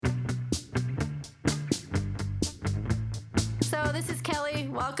this is Kelly.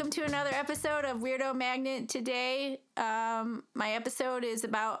 Welcome to another episode of Weirdo Magnet. Today, my episode is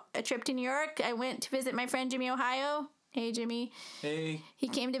about a trip to New York. I went to visit my friend Jimmy Ohio. Hey, Jimmy. Hey. He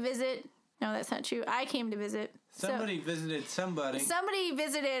came to visit. No, that's not true. I came to visit. Somebody visited somebody. Somebody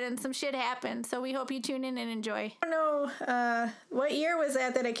visited and some shit happened. So we hope you tune in and enjoy. I don't know what year was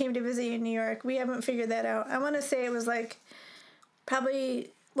that I came to visit you in New York. We haven't figured that out. I want to say it was like probably...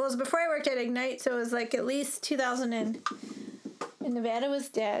 Well, it was before I worked at Ignite, so it was like at least 2000 and Nevada was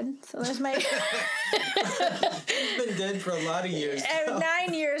dead. So there's my... He's been dead for a lot of years now.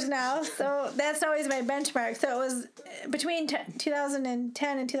 9 years now. So that's always my benchmark. So it was between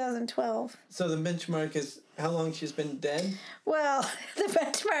 2010 and 2012. So the benchmark is how long she's been dead? Well, the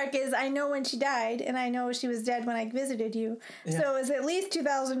benchmark is I know when she died, and I know she was dead when I visited you. Yeah. So it was at least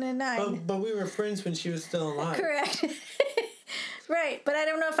 2009. But we were friends when she was still alive. Correct. Right, but I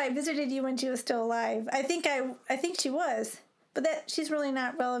don't know if I visited you when she was still alive. I think she was, but she's really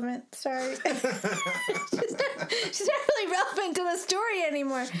not relevant. Sorry, she's not really relevant to the story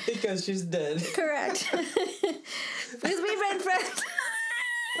anymore because she's dead. Correct, because we've been friends.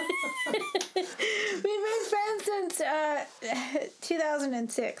 We've been friends since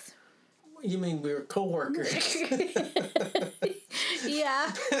 2006. You mean we were co-workers?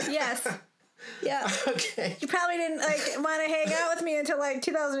 Yeah. Yes. Yeah. Okay. You probably didn't want to hang out with me until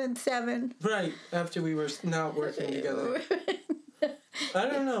 2007. Right, after we were not working together. I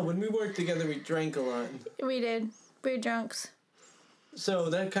don't know. When we worked together, we drank a lot. We did. We were drunks. So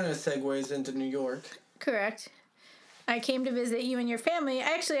that kind of segues into New York. Correct. I came to visit you and your family.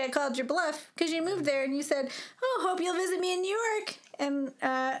 I called your bluff because you moved there and you said, "Oh, hope you'll visit me in New York." And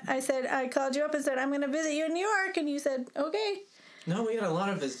I called you up and said, "I'm going to visit you in New York," and you said, "Okay." No, we had a lot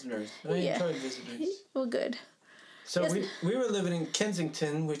of visitors. I enjoyed visitors. Well, good. So yes. we were living in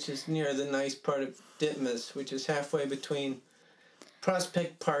Kensington, which is near the nice part of Ditmas, which is halfway between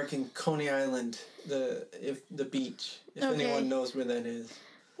Prospect Park and Coney Island, the beach, if anyone knows where that is.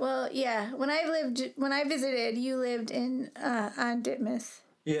 Well, yeah. When I visited, you lived in on Ditmas.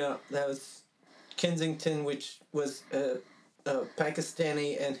 Yeah, that was Kensington, which was a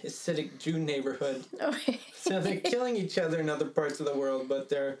Pakistani and Hasidic Jew neighborhood. Okay. So they're killing each other in other parts of the world, but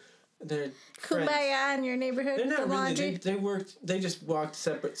they're Kumbaya in your neighborhood. They're not really. They just walked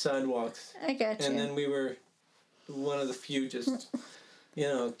separate sidewalks. I gotcha. And then we were one of the few just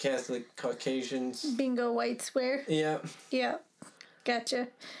Catholic Caucasians. Bingo white square. Yeah. Yeah. Gotcha.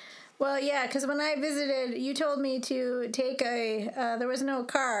 Well, yeah, because when I visited, you told me to take there was no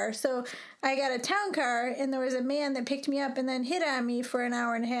car. So I got a town car, and there was a man that picked me up and then hit on me for an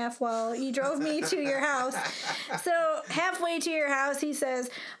hour and a half while he drove me to your house. So halfway to your house, he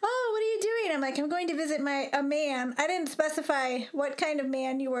says, "Oh, what are you doing?" I'm like, "I'm going to visit a man." I didn't specify what kind of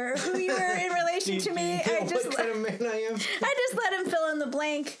man you were, who you were in relation to me. What kind of man I am? I just let him fill in the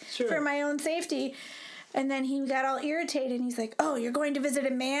blank for my own safety. And then he got all irritated, and he's like, "Oh, you're going to visit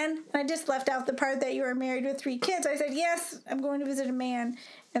a man?" And I just left out the part that you were married with 3 kids. I said, "Yes, I'm going to visit a man."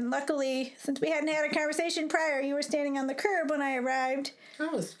 And luckily, since we hadn't had a conversation prior, you were standing on the curb when I arrived.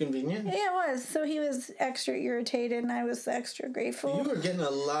 That was convenient. Yeah, it was. So he was extra irritated, and I was extra grateful. You were getting a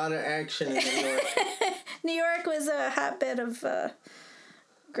lot of action in New York. New York was a hotbed of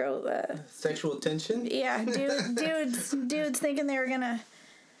sexual tension? Yeah, dudes thinking they were going to...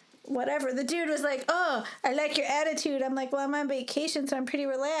 Whatever. The dude was like, "Oh, I like your attitude." I'm like, "Well, I'm on vacation, so I'm pretty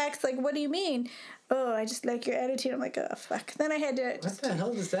relaxed." Like, "What do you mean?" "Oh, I just like your attitude." I'm like, "Oh, fuck." Then I had to... What the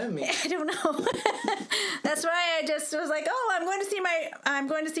hell does that mean? I don't know. That's why I just was like, "Oh, I'm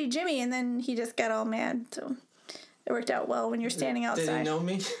going to see Jimmy." And then he just got all mad. So it worked out well when you're standing outside. Did he know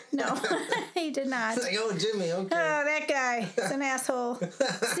me? No, he did not. It's like, "Oh, Jimmy, okay." "Oh, that guy. He's an asshole.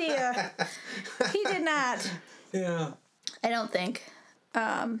 See ya." He did not. Yeah. I don't think.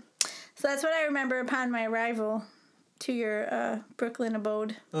 So that's what I remember upon my arrival to your Brooklyn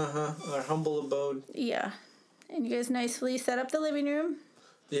abode. Our humble abode. Yeah. And you guys nicely set up the living room.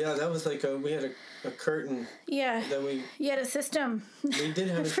 Yeah, that was like we had a curtain. Yeah. You had a system. We did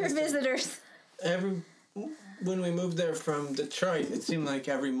have a for system. Visitors. When we moved there from Detroit, it seemed like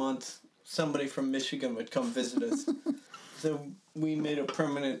every month somebody from Michigan would come visit us. So we made a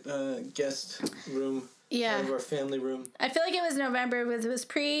permanent guest room. Yeah. Out of our family room. I feel like it was November. It was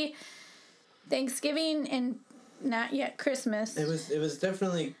pre-Thanksgiving and not yet Christmas. It was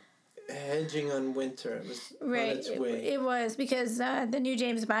definitely hedging on winter. It was right. On its way. It was because the new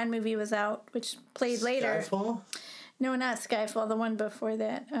James Bond movie was out, which played later. Skyfall? No, not Skyfall. The one before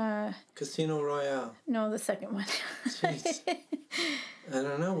that. Casino Royale. No, the second one. Jeez. I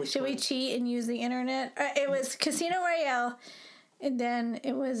don't know which Should one. we cheat and use the internet? It was Casino Royale, and then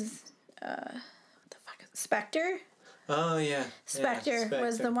it was... Spectre? Oh, yeah. Spectre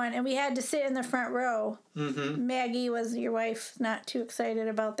was the one. And we had to sit in the front row. Mm-hmm. Maggie was your wife, not too excited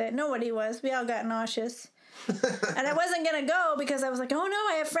about that. Nobody was. We all got nauseous. And I wasn't going to go because I was like, oh,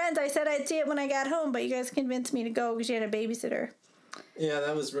 no, I have friends. I said I'd see it when I got home, but you guys convinced me to go because you had a babysitter. Yeah,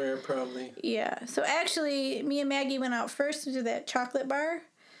 that was rare, probably. Yeah. So actually, me and Maggie went out first to that chocolate bar.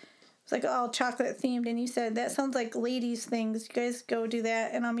 It's like all chocolate themed, and you said, that sounds like ladies' things. You guys go do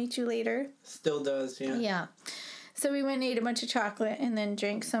that, and I'll meet you later. Still does, yeah. Yeah. So we went and ate a bunch of chocolate and then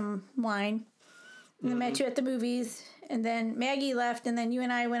drank some wine. And then met you at the movies. And then Maggie left, and then you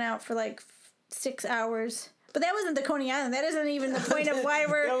and I went out for like 6 hours. But that wasn't the Coney Island. That isn't even the point of why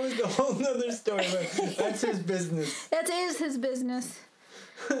we're... That was a whole nother story, but that's his business. That is his business.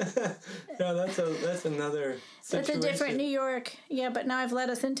 Yeah, that's another situation. That's a different New York. Yeah, but now I've led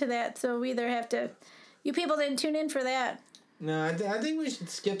us into that, so we either have to... You people didn't tune in for that. No, I think we should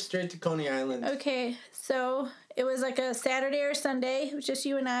skip straight to Coney Island. Okay, so it was like a Saturday or Sunday. It was just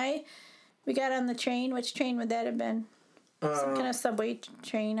you and I. We got on the train. Which train would that have been? Some kind of subway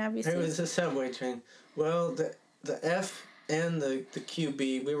train, obviously. It was a subway train. Well, the F and the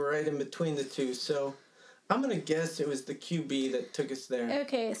QB, we were right in between the two, so I'm going to guess it was the QB that took us there.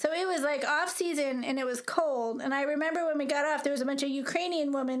 Okay, so it was like off-season, and it was cold, and I remember when we got off, there was a bunch of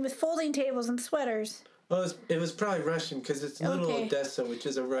Ukrainian women with folding tables and sweaters. Well, it was probably Russian, because it's Little Odessa, which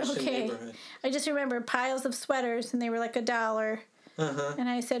is a Russian neighborhood. I just remember piles of sweaters, and they were like $1. Uh-huh. And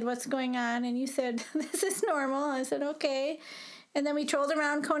I said, what's going on? And you said, this is normal. I said, okay. And then we trolled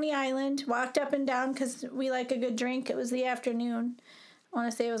around Coney Island, walked up and down because we like a good drink. It was the afternoon. I want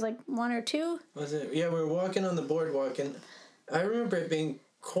to say it was like 1 or 2. Was it? Yeah, we were walking on the boardwalk, and I remember it being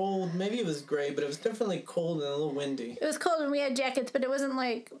cold. Maybe it was gray, but it was definitely cold and a little windy. It was cold and we had jackets, but it wasn't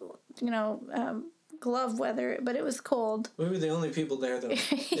like, glove weather, but it was cold. We were the only people there, though. The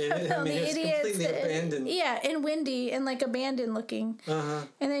it's completely abandoned. Yeah, and windy and like abandoned looking. Uh-huh.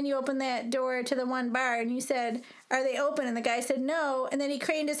 And then you opened that door to the one bar and you said, are they open? And the guy said no. And then he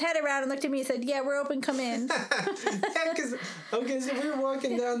craned his head around and looked at me and said, yeah, we're open, come in. Yeah, so we were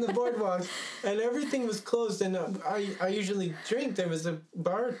walking down the boardwalk and everything was closed. And I usually drink. There was a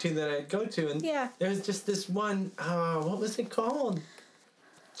bar or two that I'd go to. And there was just this one, what was it called?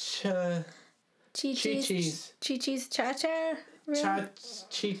 Chi-Chi's Cha-Cha?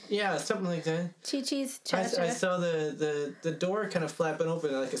 Yeah, something like that. Chi-Chi's Cha-Cha. I saw the door kind of flapping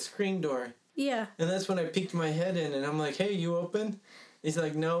open, like a screen door. Yeah. And that's when I peeked my head in, and I'm like, hey, you open? He's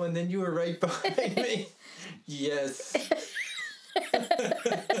like, no, and then you were right behind me. Yes.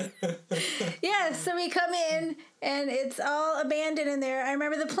 Yeah, so we come in, and it's all abandoned in there. I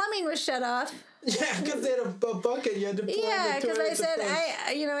remember the plumbing was shut off. Yeah, because they had a bucket. You had to plug the because I said,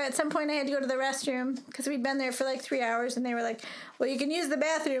 at some point I had to go to the restroom because we'd been there for like 3 hours, and they were like, well, you can use the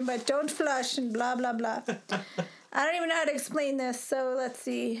bathroom, but don't flush, and blah, blah, blah. I don't even know how to explain this, so let's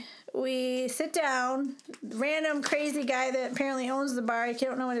see. We sit down. Random crazy guy that apparently owns the bar. I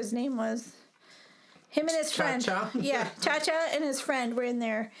don't know what his name was. Him and his friend. Cha-Cha? Yeah, Cha-Cha and his friend were in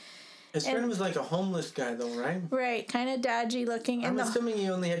there. His friend was like a homeless guy, though, right? Right, kind of dodgy looking. I'm assuming he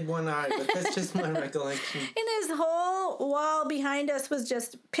only had one eye, but that's just my recollection. And his whole wall behind us was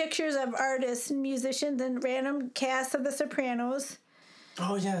just pictures of artists and musicians and random casts of The Sopranos.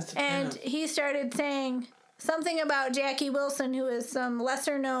 Oh, yeah, Sopranos. And he started saying something about Jackie Wilson, who is some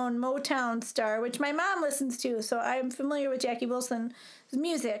lesser-known Motown star, which my mom listens to, so I'm familiar with Jackie Wilson's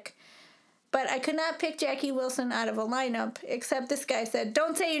music. But I could not pick Jackie Wilson out of a lineup, except this guy said,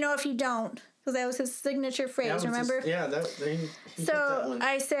 don't say you know if you don't. Because that was his signature phrase, remember? He so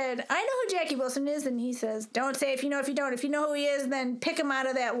I said, I know who Jackie Wilson is. And he says, don't say if you know if you don't. If you know who he is, then pick him out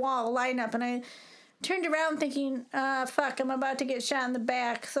of that wall lineup. And I turned around thinking, fuck, I'm about to get shot in the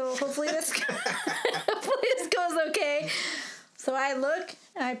back. So hopefully this goes okay. So I look,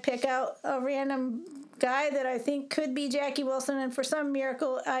 and I pick out a random guy that I think could be Jackie Wilson, and for some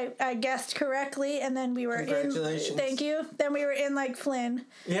miracle I guessed correctly, and then we were Congratulations. Thank you. Then we were in like Flynn.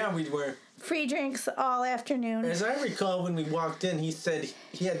 Yeah, we were. Free drinks all afternoon. As I recall, when we walked in, he said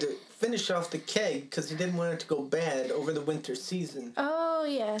he had to finish off the keg because he didn't want it to go bad over the winter season. Oh,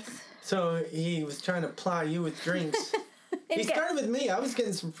 yes. So he was trying to ply you with drinks. He started with me. I was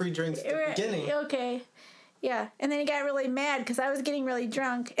getting some free drinks at the beginning. Okay. Yeah, and then he got really mad because I was getting really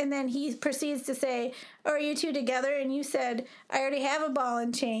drunk, and then he proceeds to say, oh, are you two together? And you said, I already have a ball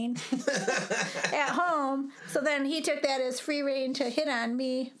and chain at home. So then he took that as free reign to hit on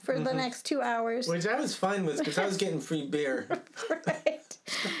me for the next 2 hours. Which I was fine with because I was getting free beer. Right.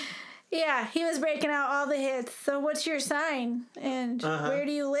 Yeah, he was breaking out all the hits. So what's your sign? And where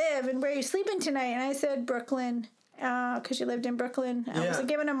do you live? And where are you sleeping tonight? And I said Brooklyn, because you lived in Brooklyn. I wasn't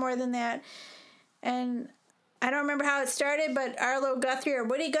giving him more than that. And I don't remember how it started, but Arlo Guthrie or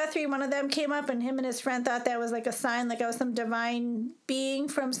Woody Guthrie, one of them came up, and him and his friend thought that was like a sign, like I was some divine being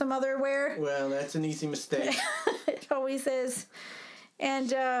from some other where. Well, that's an easy mistake. It always is.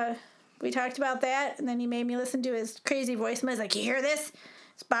 And we talked about that, and then he made me listen to his crazy voice. And I was like, you hear this?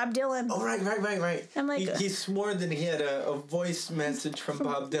 It's Bob Dylan. Oh, right. I'm like, he swore that he had a voice message from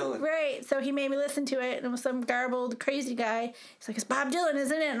Bob Dylan. Right. So he made me listen to it, and it was some garbled, crazy guy. He's like, it's Bob Dylan,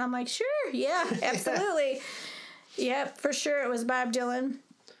 isn't it? And I'm like, sure, yeah, absolutely. Yep, for sure it was Bob Dylan.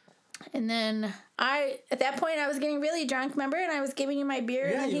 And then at that point, I was getting really drunk, remember? And I was giving you my beer.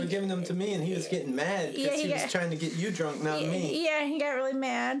 Yeah, you were giving them to me, and he was getting mad because he was trying to get you drunk, not me. Yeah, he got really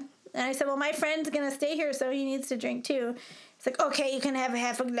mad. And I said, well, my friend's going to stay here, so he needs to drink too. He's like, okay, you can have a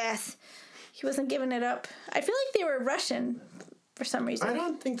half a glass. He wasn't giving it up. I feel like they were Russian for some reason. I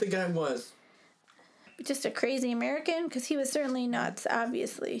don't think the guy was. Just a crazy American? Because he was certainly nuts,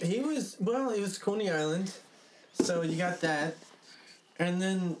 obviously. He was Coney Island, so you got that. And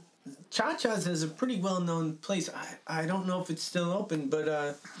then Cha-Cha's is a pretty well-known place. I don't know if it's still open,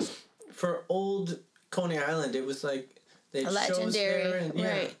 but for old Coney Island, it was like they had shows there. And,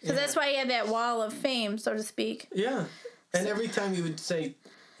 right. Because that's why he had that wall of fame, so to speak. Yeah. And every time he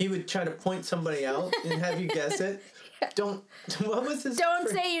would try to point somebody out and have you guess it. What was his Don't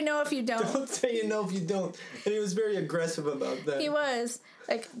say you know if you don't. Don't say you know if you don't. And he was very aggressive about that. He was.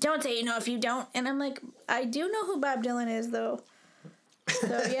 Like, don't say you know if you don't. And I'm like, I do know who Bob Dylan is, though. So,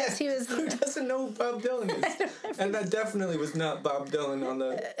 yes, he was. Who doesn't know who Bob Dylan is? And that definitely was not Bob Dylan on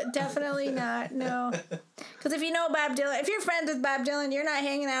the... Definitely not, no. Because if you know Bob Dylan, if you're friends with Bob Dylan, you're not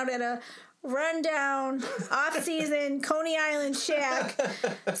hanging out at a rundown, off-season Coney Island shack,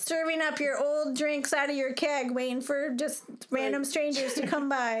 serving up your old drinks out of your keg, waiting for just random strangers to come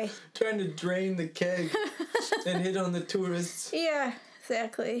by. Trying to drain the keg and hit on the tourists. Yeah,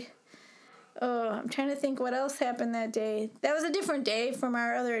 exactly. Oh, I'm trying to think what else happened that day. That was a different day from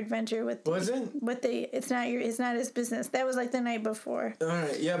our other adventure with. Was it? With the it's not his business. That was like the night before. All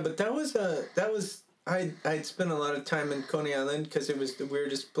right, yeah, but that was I'd spent a lot of time in Coney Island because it was the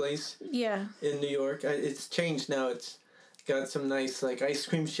weirdest place. Yeah. In New York, it's changed now. It's got some nice like ice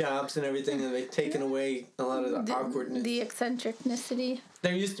cream shops and everything, and they've taken away a lot of the awkwardness. The eccentricity.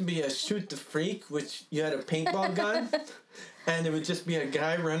 There used to be a Shoot the Freak, which you had a paintball gun. And it would just be a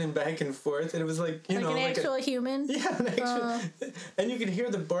guy running back and forth, and it was like an actual human. Yeah, an actual. And you could hear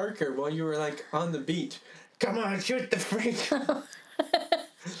the barker while you were like on the beach. Come on, shoot the freak!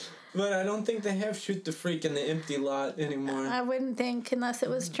 But I don't think they have Shoot the Freak in the empty lot anymore. I wouldn't think unless it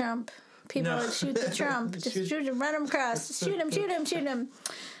was Trump. People would shoot the Trump. Just shoot him, run him across. Just shoot him.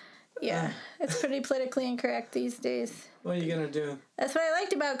 Yeah, it's pretty politically incorrect these days. What are you gonna do? That's what I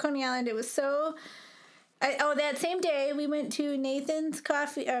liked about Coney Island. It was so. That same day we went to Nathan's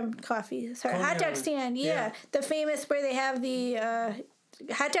hot dog stand. Yeah, the famous where they have the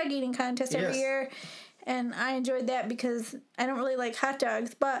hot dog eating contest every year, and I enjoyed that because I don't really like hot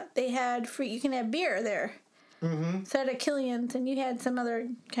dogs, but they had free. You can have beer there. Mm-hmm. So I had a Killian's, and you had some other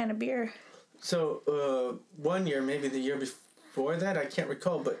kind of beer. So one year, maybe the year before that, I can't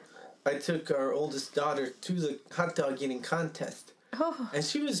recall, but I took our oldest daughter to the hot dog eating contest, and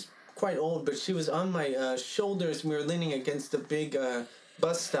she was quite old, but she was on my shoulders, and we were leaning against a big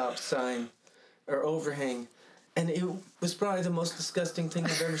bus stop sign or overhang, and it was probably the most disgusting thing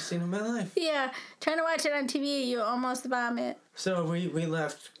I've ever seen in my life. Yeah, trying to watch it on TV, you almost vomit. So we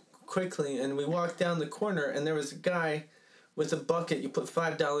left quickly, and we walked down the corner, and there was a guy with a bucket. You put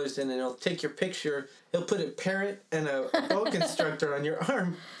 $5 in, and he'll take your picture. He'll put a parrot and a boa constrictor on your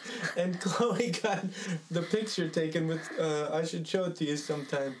arm. And Chloe got the picture taken with, I should show it to you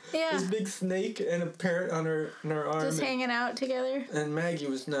sometime. Yeah. This big snake and a parrot on her arm. Just hanging out together. And Maggie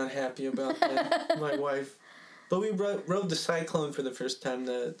was not happy about that, my wife. But we rode the Cyclone for the first time,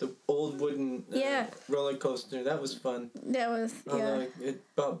 the old wooden roller coaster. That was fun. That was, Although it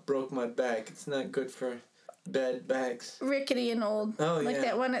about broke my back. It's not good for bad backs. Rickety and old. Oh, like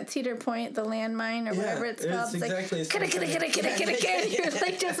that one at Cedar Point, the landmine or whatever it's called. It's exactly like, you're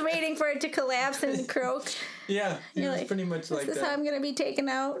like just waiting for it to collapse and croak. Yeah, it was pretty much like that. This is how I'm going to be taken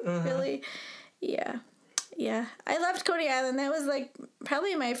out, really. Yeah. Yeah. I loved Coney Island. That was like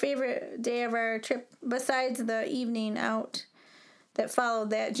probably my favorite day of our trip, besides the evening out that followed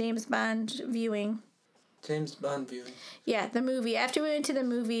that James Bond viewing. James Bond viewing. Yeah, the movie. After we went to the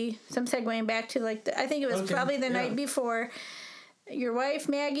movie, so I'm segueing back to I think it was probably the night before. Your wife,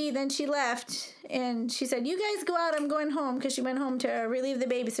 Maggie, then she left, and she said, you guys go out, I'm going home, because she went home to relieve the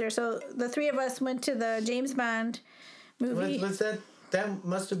babysitter. So the three of us went to the James Bond movie. What's that that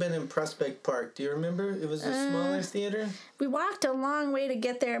must have been in Prospect Park. Do you remember? It was a smaller theater. We walked a long way to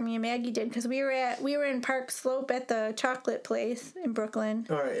get there. Me and Maggie did because we were in Park Slope at the chocolate place in Brooklyn.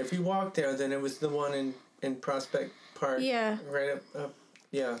 All right. If you walked there, then it was the one in Prospect Park. Yeah. Right up.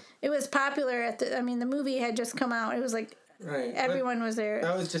 Yeah. It was popular at the. I mean, the movie had just come out. It was like. Right. Everyone was there.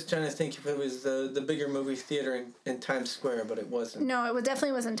 I was just trying to think if it was the bigger movie theater in Times Square, but it wasn't. No, it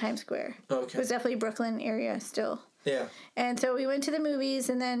definitely wasn't Times Square. Okay. It was definitely Brooklyn area still. Yeah. And so we went to the movies,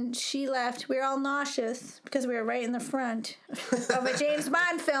 and then she left. We were all nauseous because we were right in the front of a James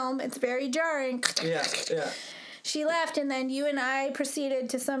Bond film. It's very jarring. Yeah, yeah. She left, and then you and I proceeded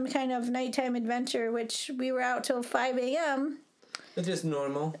to some kind of nighttime adventure, which we were out till 5 a.m., It's just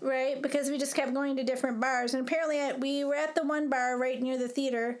normal. right? Because we just kept going to different bars. And apparently we were at the one bar right near the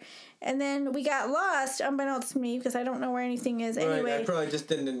theater. And then we got lost, unbeknownst to me, because I don't know where anything is. Anyway, Right, I probably just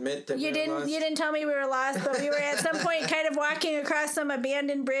didn't admit that we were lost. You didn't tell me we were lost, but we were at some point kind of walking across some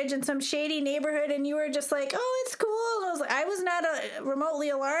abandoned bridge in some shady neighborhood, and you were just like, "Oh, it's cool." And I was not remotely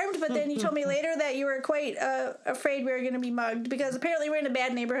alarmed, but then you told me later that you were quite afraid we were going to be mugged because apparently we're in a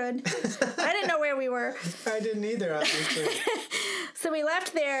bad neighborhood. I didn't know where we were. I didn't either, obviously. So we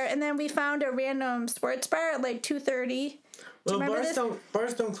left there, and then we found a random sports bar at like 2:30. Well,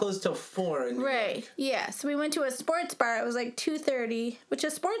 bars don't close till 4 in New Right. York. Yeah. So we went to a sports bar. It was like 2:30, which a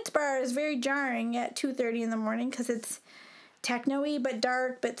sports bar is very jarring at 2:30 in the morning because it's techno-y but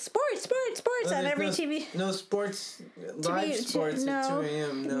dark, but sports Well, on there's every TV. No sports, live sports at 2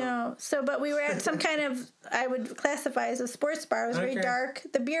 a.m. No. So, but we were at some kind of, I would classify as a sports bar. It was very Okay. dark.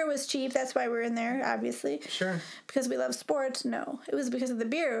 The beer was cheap. That's why we were in there, obviously. Sure. Because we love sports. No. It was because of the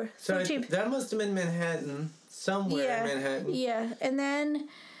beer. So cheap. That must have been Manhattan, somewhere in Manhattan. Yeah. And then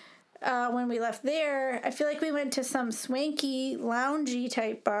when we left there, I feel like we went to some swanky, loungy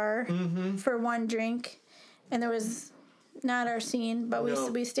type bar for one drink. And there was not our scene, but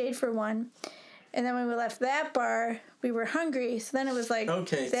we stayed for one. And then when we left that bar, we were hungry. So then it was like...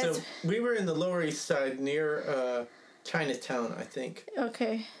 Okay, so we were in the Lower East Side near Chinatown, I think.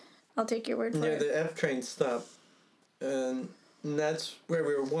 Okay. I'll take your word for Near it. the F train stop. And that's where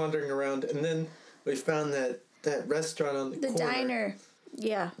we were wandering around. And then we found that restaurant on the corner. The diner.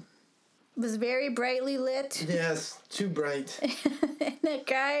 Yeah. It was very brightly lit. Yes, too bright. And that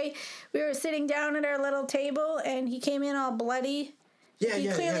guy, we were sitting down at our little table, and he came in all bloody.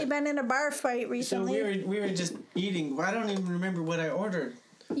 He'd clearly been in a bar fight recently. So we were just eating. I don't even remember what I ordered.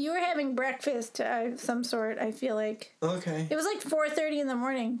 You were having breakfast of some sort, I feel like. Okay. It was like 4:30 in the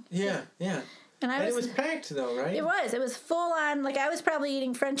morning. Yeah. And it was packed, though, right? It was full on. Like, I was probably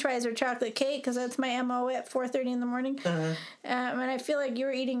eating French fries or chocolate cake because that's my MO at 4:30 in the morning. Uh-huh. And I feel like you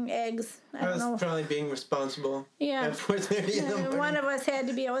were eating eggs. I don't know. Probably being responsible. Yeah. At 4:30 in the morning. One of us had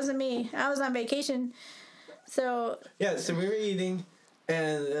to be. It wasn't me. I was on vacation. So. Yeah, so we were eating,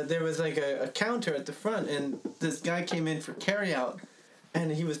 and there was like a counter at the front, and this guy came in for carryout. And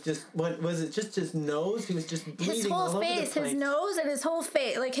he was just, what was it, just his nose? He was just bleeding his all whole over face, the place. his nose and his whole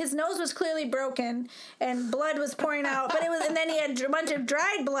face. Like, his nose was clearly broken and blood was pouring out. But it was, and then he had a bunch of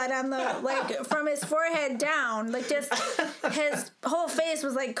dried blood on the, like, from his forehead down. Like, just, his whole face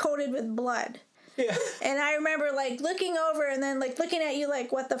was, like, coated with blood. Yeah. And I remember, like, looking over and then, like, looking at you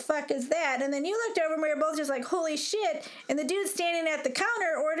like, what the fuck is that? And then you looked over and we were both just like, holy shit. And the dude standing at the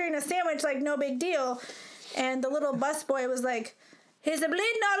counter ordering a sandwich, like, no big deal. And the little busboy was like, he's bleeding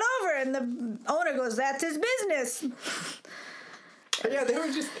all over. And the owner goes, that's his business. Yeah, the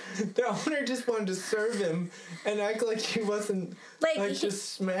owner just wanted to serve him and act like he wasn't,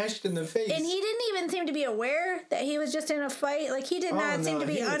 just smashed in the face. And he didn't even seem to be aware that he was just in a fight. Like, he did not seem to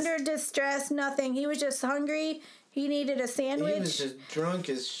be under distress, nothing. He was just hungry. He needed a sandwich. He was just drunk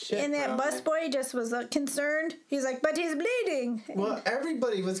as shit. And that busboy just was concerned. He's like, but he's bleeding. Well,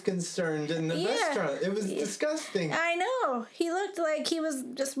 everybody was concerned in the restaurant. It was disgusting. I know. He looked like he was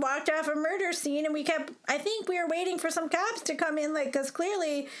just walked off a murder scene, and I think we were waiting for some cops to come in, like, because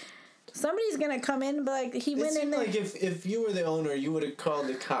clearly somebody's going to come in, but, like, he went in there. It seemed like if you were the owner, you would have called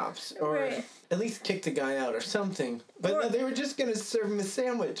the cops, or at least kicked the guy out or something. But no, they were just going to serve him a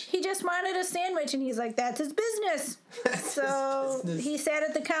sandwich. He just wanted a sandwich, and he's like, that's his business. So he sat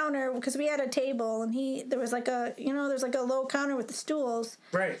at the counter, because we had a table, and there was like there's like a low counter with the stools.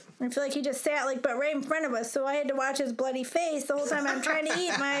 Right. I feel like he just sat, like, but right in front of us, so I had to watch his bloody face the whole time I'm trying to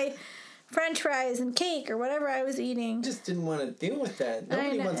eat my French fries and cake or whatever I was eating. Just didn't want to deal with that.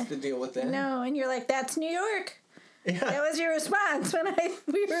 Nobody wants to deal with that. No, and you're like, that's New York. Yeah. That was your response when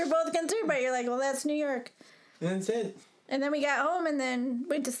we were both concerned, but you're like, well, that's New York. And that's it. And then we got home and then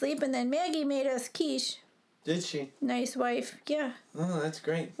went to sleep, and then Maggie made us quiche. Did she? Nice wife. Yeah. Oh, that's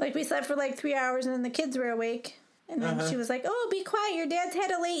great. Like, we slept for like 3 hours, and then the kids were awake. And then she was like, "Oh, be quiet. Your dad's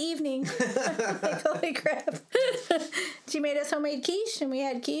had a late evening." I'm like, holy crap. She made us homemade quiche, and we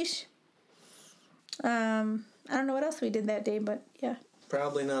had quiche. I don't know what else we did that day, but yeah.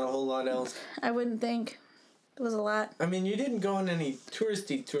 Probably not a whole lot else. I wouldn't think. It was a lot. I mean, you didn't go on any tourist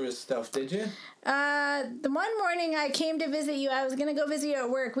stuff, did you? The one morning I came to visit you, I was going to go visit you at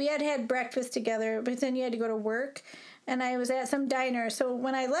work. We had breakfast together, but then you had to go to work. And I was at some diner. So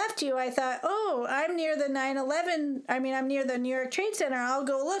when I left you, I thought, oh, I'm near the 9/11. I mean, I'm near the New York Trade Center. I'll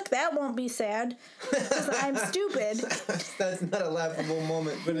go look. That won't be sad. Because I'm stupid. That's not a laughable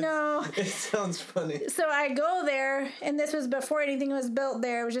moment, but no. It sounds funny. So I go there, and this was before anything was built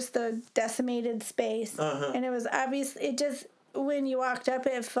there. It was just the decimated space. And it was obvious. It just, when you walked up,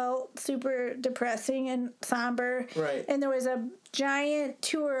 it felt super depressing and somber. Right. And there was a giant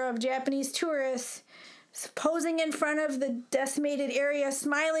tour of Japanese tourists posing in front of the decimated area,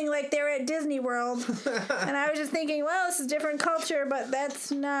 smiling like they were at Disney World. And I was just thinking, well, this is a different culture, but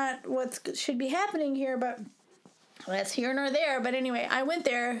that's not what should be happening here. But that's here nor there. But anyway, I went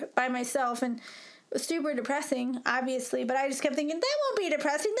there by myself, and it was super depressing, obviously. But I just kept thinking, that won't be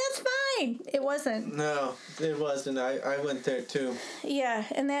depressing. That's fine. It wasn't. No, it wasn't. I went there, too. Yeah,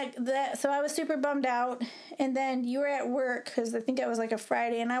 and that so I was super bummed out. And then you were at work, because I think it was like a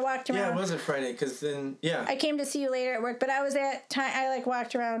Friday, and I walked around. Yeah, it was a Friday, because then, yeah. I came to see you later at work, but I was I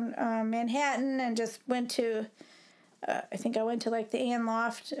walked around Manhattan and just went to, I think I went to like the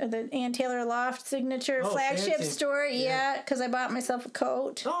Ann Taylor Loft signature flagship fancy. store. Yeah, because I bought myself a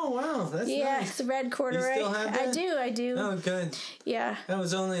coat. Oh, wow, that's nice. Yeah, it's a red corduroy. You still have that? I do. Oh, good. Yeah. That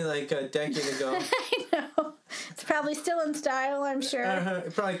was only like a decade ago. I know. It's probably still in style, I'm sure.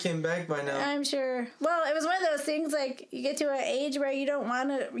 It probably came back by now. I'm sure. Well, it was one of those things, like, you get to an age where you don't want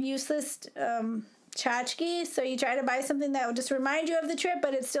a useless tchotchke, so you try to buy something that will just remind you of the trip,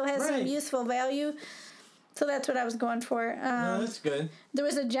 but it still has some useful value. So that's what I was going for. That's good. There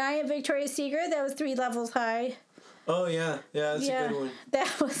was a giant Victoria's Secret that was 3 levels high. Oh, yeah. Yeah, that's a good one.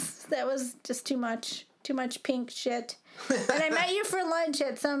 That was just too much pink shit. And I met you for lunch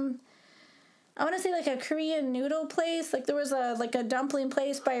at some, I want to say like a Korean noodle place. Like there was a dumpling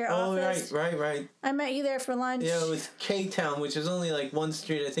place by your office. Oh, right. I met you there for lunch. Yeah, it was K-Town, which is only like one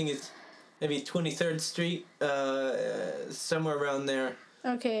street. I think it's maybe 23rd Street, somewhere around there.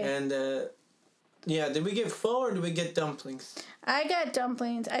 Okay. And, yeah, did we get pho or did we get dumplings? I got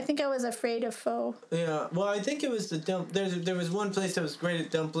dumplings. I think I was afraid of pho. Yeah, well, I think it was the there was one place that was great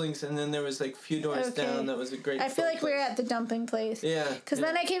at dumplings, and then there was like a few doors down that was a great. I feel like we were at the dumpling place. Yeah. Because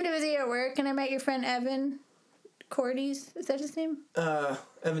then I came to visit you at work, and I met your friend Evan Cordes. Is that his name?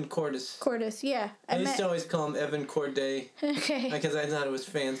 Evan Cordes. Cordes, yeah. I used to always call him Evan Corday. Okay. Because I thought it was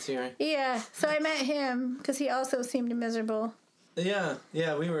fancier. Yeah, so I met him because he also seemed miserable. Yeah,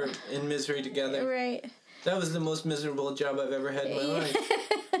 we were in misery together. Right. That was the most miserable job I've ever had in my life.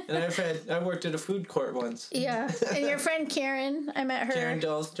 And I worked at a food court once. Yeah. And your friend Karen, I met her. Karen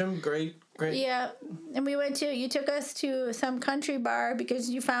Dahlstrom, great. Yeah. And you took us to some country bar because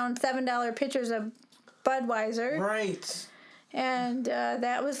you found $7 pitchers of Budweiser. Right. And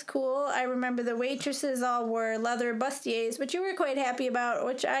that was cool. I remember the waitresses all wore leather bustiers, which you were quite happy about,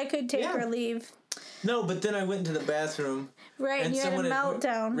 which I could take or leave. No, but then I went into the bathroom. Right, and you had a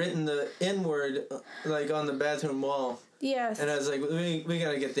meltdown. Written the N-word, like, on the bathroom wall. Yes. And I was like, we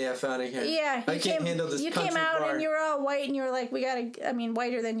gotta get the F out of here. Yeah. I can't handle this country bar. You came out and you were all white and you were like,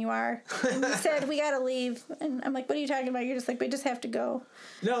 whiter than you are. And you said, we gotta leave. And I'm like, what are you talking about? You're just like, we just have to go.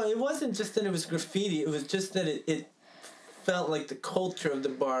 No, it wasn't just that it was graffiti. It was just that it felt like the culture of the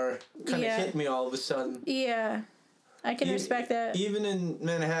bar kind of hit me all of a sudden. Yeah. I can respect that. Even in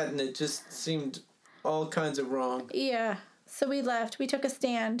Manhattan, it just seemed all kinds of wrong. Yeah. So we left. We took a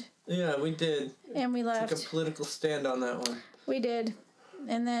stand. Yeah, we did. And we left. Took a political stand on that one. We did.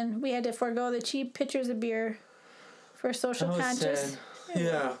 And then we had to forego the cheap pitchers of beer for social conscious. Sad.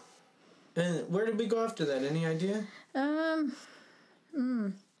 Yeah. And where did we go after that? Any idea?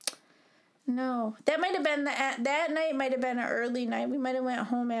 No. That might have been that night might have been an early night. We might have went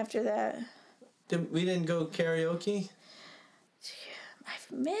home after that. We didn't go karaoke?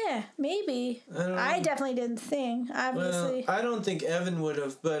 Maybe. I definitely didn't sing, obviously. Well, I don't think Evan would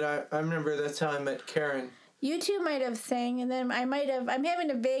have, but I remember that's how I met Karen. You two might have sang, and then I'm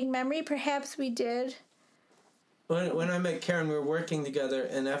having a vague memory. Perhaps we did. When I met Karen, we were working together,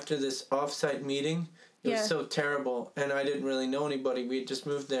 and after this off-site meeting, it was so terrible, and I didn't really know anybody. We had just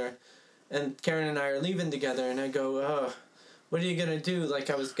moved there. And Karen and I are leaving together, and I go, what are you gonna do? Like,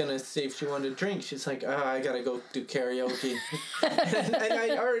 I was gonna say if she wanted to drink. She's like, I gotta go do karaoke. and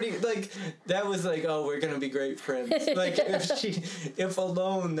I already, like, that was like, oh, we're gonna be great friends. Like, if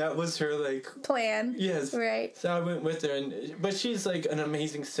alone, that was her, like... plan. Yes. Right. So I went with her, but she's, like, an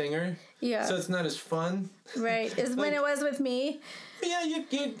amazing singer. Yeah. So it's not as fun. Right. Is when it was with me. Yeah,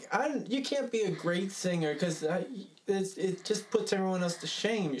 you can't be a great singer, because it just puts everyone else to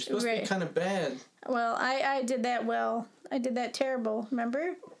shame. You're supposed to be kind of bad. Well, I did that well. I did that terrible,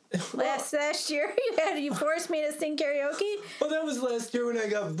 remember? Last year, you forced me to sing karaoke. Well, that was last year when I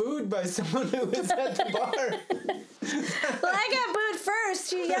got booed by someone who was at the bar. Well, I got booed first.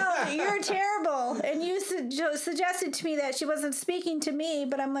 She yelled, "You're terrible," and you suggested to me that she wasn't speaking to me.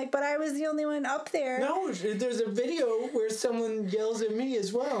 But I'm like, but I was the only one up there. No, there's a video where someone yells at me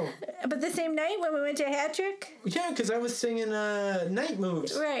as well. But the same night when we went to Hat Trick. Yeah, because I was singing Night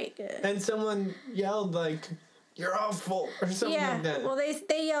Moves. Right. And someone yelled like, "You're awful," or something like that. Well,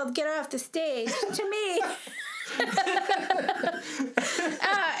 they yelled, "Get off the stage," to me.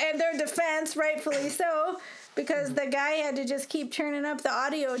 In their defense, rightfully so, because the guy had to just keep turning up the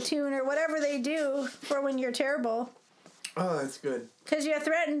audio tune or whatever they do for when you're terrible. Oh, that's good. Because you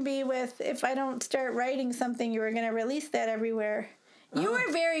threatened me with, if I don't start writing something, you were going to release that everywhere. You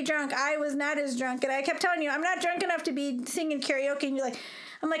were very drunk. I was not as drunk. And I kept telling you, I'm not drunk enough to be singing karaoke. And you're like,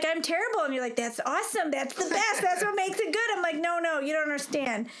 I'm like, I'm terrible. And you're like, that's awesome. That's the best. That's what makes it good. I'm like, no, you don't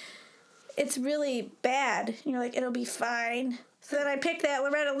understand. It's really bad. And you're like, it'll be fine. So then I picked that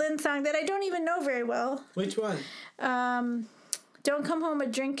Loretta Lynn song that I don't even know very well. Which one? Don't Come Home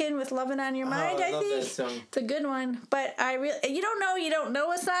A-Drinkin' with Lovin' on Your Mind, I love think. That song. It's a good one. But you don't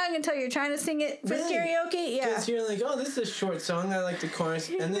know a song until you're trying to sing it for karaoke. Yeah. Because you're like, oh, this is a short song. I like the chorus.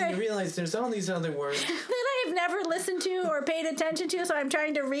 And then you realize there's all these other words. that I have never listened to or paid attention to, so I'm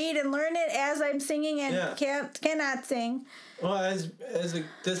trying to read and learn it as I'm singing and cannot sing. Well, as a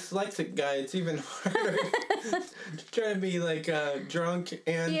dyslexic guy, it's even harder trying to be like drunk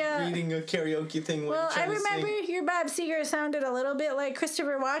and reading a karaoke thing. Well, I remember your Bob Seger sounded a little bit like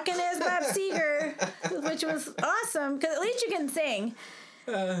Christopher Walken as Bob Seger, which was awesome because at least you can sing.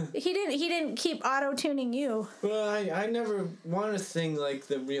 He didn't keep auto tuning you. Well, I never want to sing like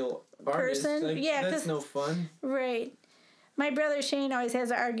the real artist. Person, like, that's no fun. Right. My brother Shane always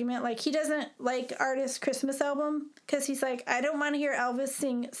has an argument, like, he doesn't like Artist's Christmas album, because he's like, I don't want to hear Elvis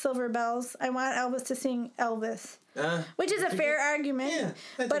sing Silver Bells. I want Elvis to sing Elvis. Which is a fair argument.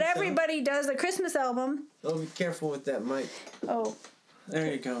 Yeah, but everybody does a Christmas album. Oh, be careful with that mic. Oh. There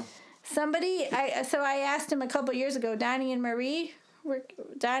you go. So I asked him a couple years ago, Donnie and Marie,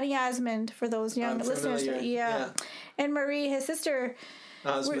 Donnie Osmond, for those young listeners. Yeah. And Marie, his sister...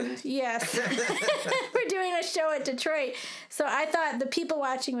 Yes. We're doing a show at Detroit. So I thought the people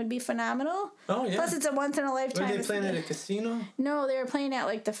watching would be phenomenal. Oh, yeah. Plus, it's a once-in-a-lifetime. Were they playing at a casino? No, they were playing at,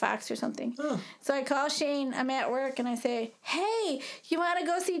 like, the Fox or something. Oh. So I call Shane. I'm at work, and I say, hey, you want to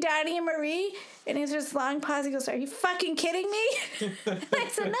go see Donnie and Marie? And he's just long pause. He goes, are you fucking kidding me? And I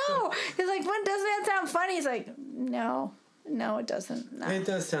said, no. He's like, doesn't that sound funny? He's like, no. No, it doesn't. No. It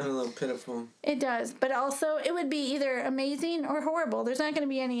does sound a little pitiful. It does. But also, it would be either amazing or horrible. There's not going to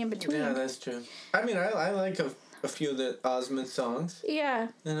be any in between. Yeah, that's true. I mean, I like a few of the Osmond songs. Yeah.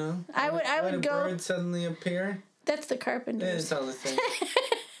 You know? I would go... Bird suddenly appear. That's the Carpenters. Yeah, it's all the same.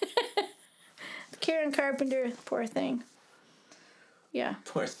 Karen Carpenter, poor thing. Yeah.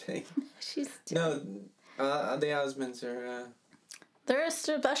 Poor thing. She's... No, the Osmonds are... They're a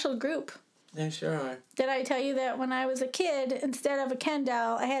special group. They sure are. Did I tell you that when I was a kid, instead of a Ken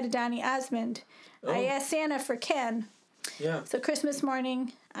doll, I had a Donny Osmond? Oh. I asked Santa for Ken. Yeah. So Christmas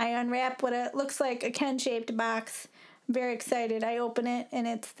morning, I unwrap what looks like a Ken-shaped box. I'm very excited. I open it, and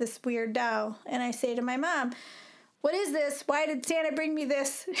it's this weird doll. And I say to my mom, what is this? Why did Santa bring me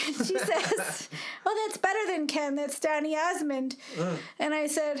this? And she says, oh, that's better than Ken. That's Donny Osmond. And I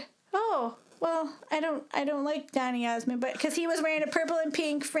said, oh... Well, I don't like Donny Osmond, but because he was wearing a purple and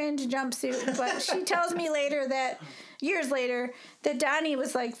pink fringe jumpsuit. But she tells me years later, that Donny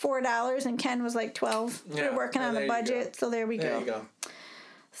was like $4 and Ken was like $12. Yeah, we're working on a budget, so there we go. There you go.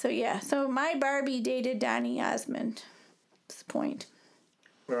 So yeah, so my Barbie dated Donny Osmond. That's the point.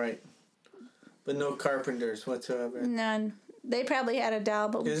 Right, but no Carpenters whatsoever. None. They probably had a doll,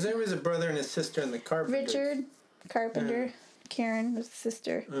 but because there was a brother and a sister in the Carpenters. Richard Carpenter. Yeah. Karen was the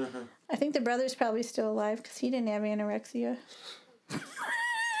sister. Uh-huh. I think the brother's probably still alive because he didn't have anorexia.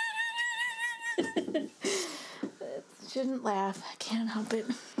 Shouldn't laugh. I can't help it.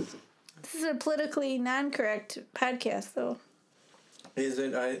 This is a politically non-correct podcast, though. Is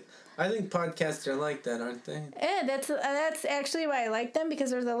it? I think podcasts are like that, aren't they? Yeah, that's actually why I like them,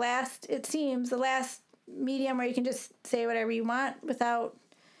 because they're the last medium where you can just say whatever you want without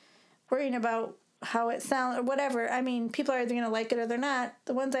worrying about how it sounds or whatever. I mean, people are either going to like it or they're not.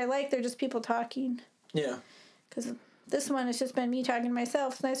 The ones I like, they're just people talking. Yeah. Because this one has just been me talking to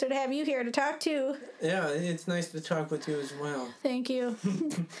myself. It's nicer to have you here to talk to. Yeah, it's nice to talk with you as well. Thank you.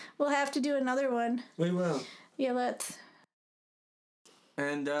 We'll have to do another one. We will. Yeah, let's.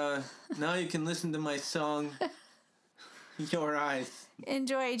 And now you can listen to my song, Your Eyes.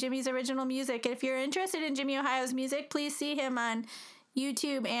 Enjoy Jimmy's original music. If you're interested in Jimmy Ohio's music, please see him on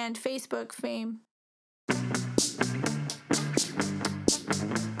YouTube and Facebook fame.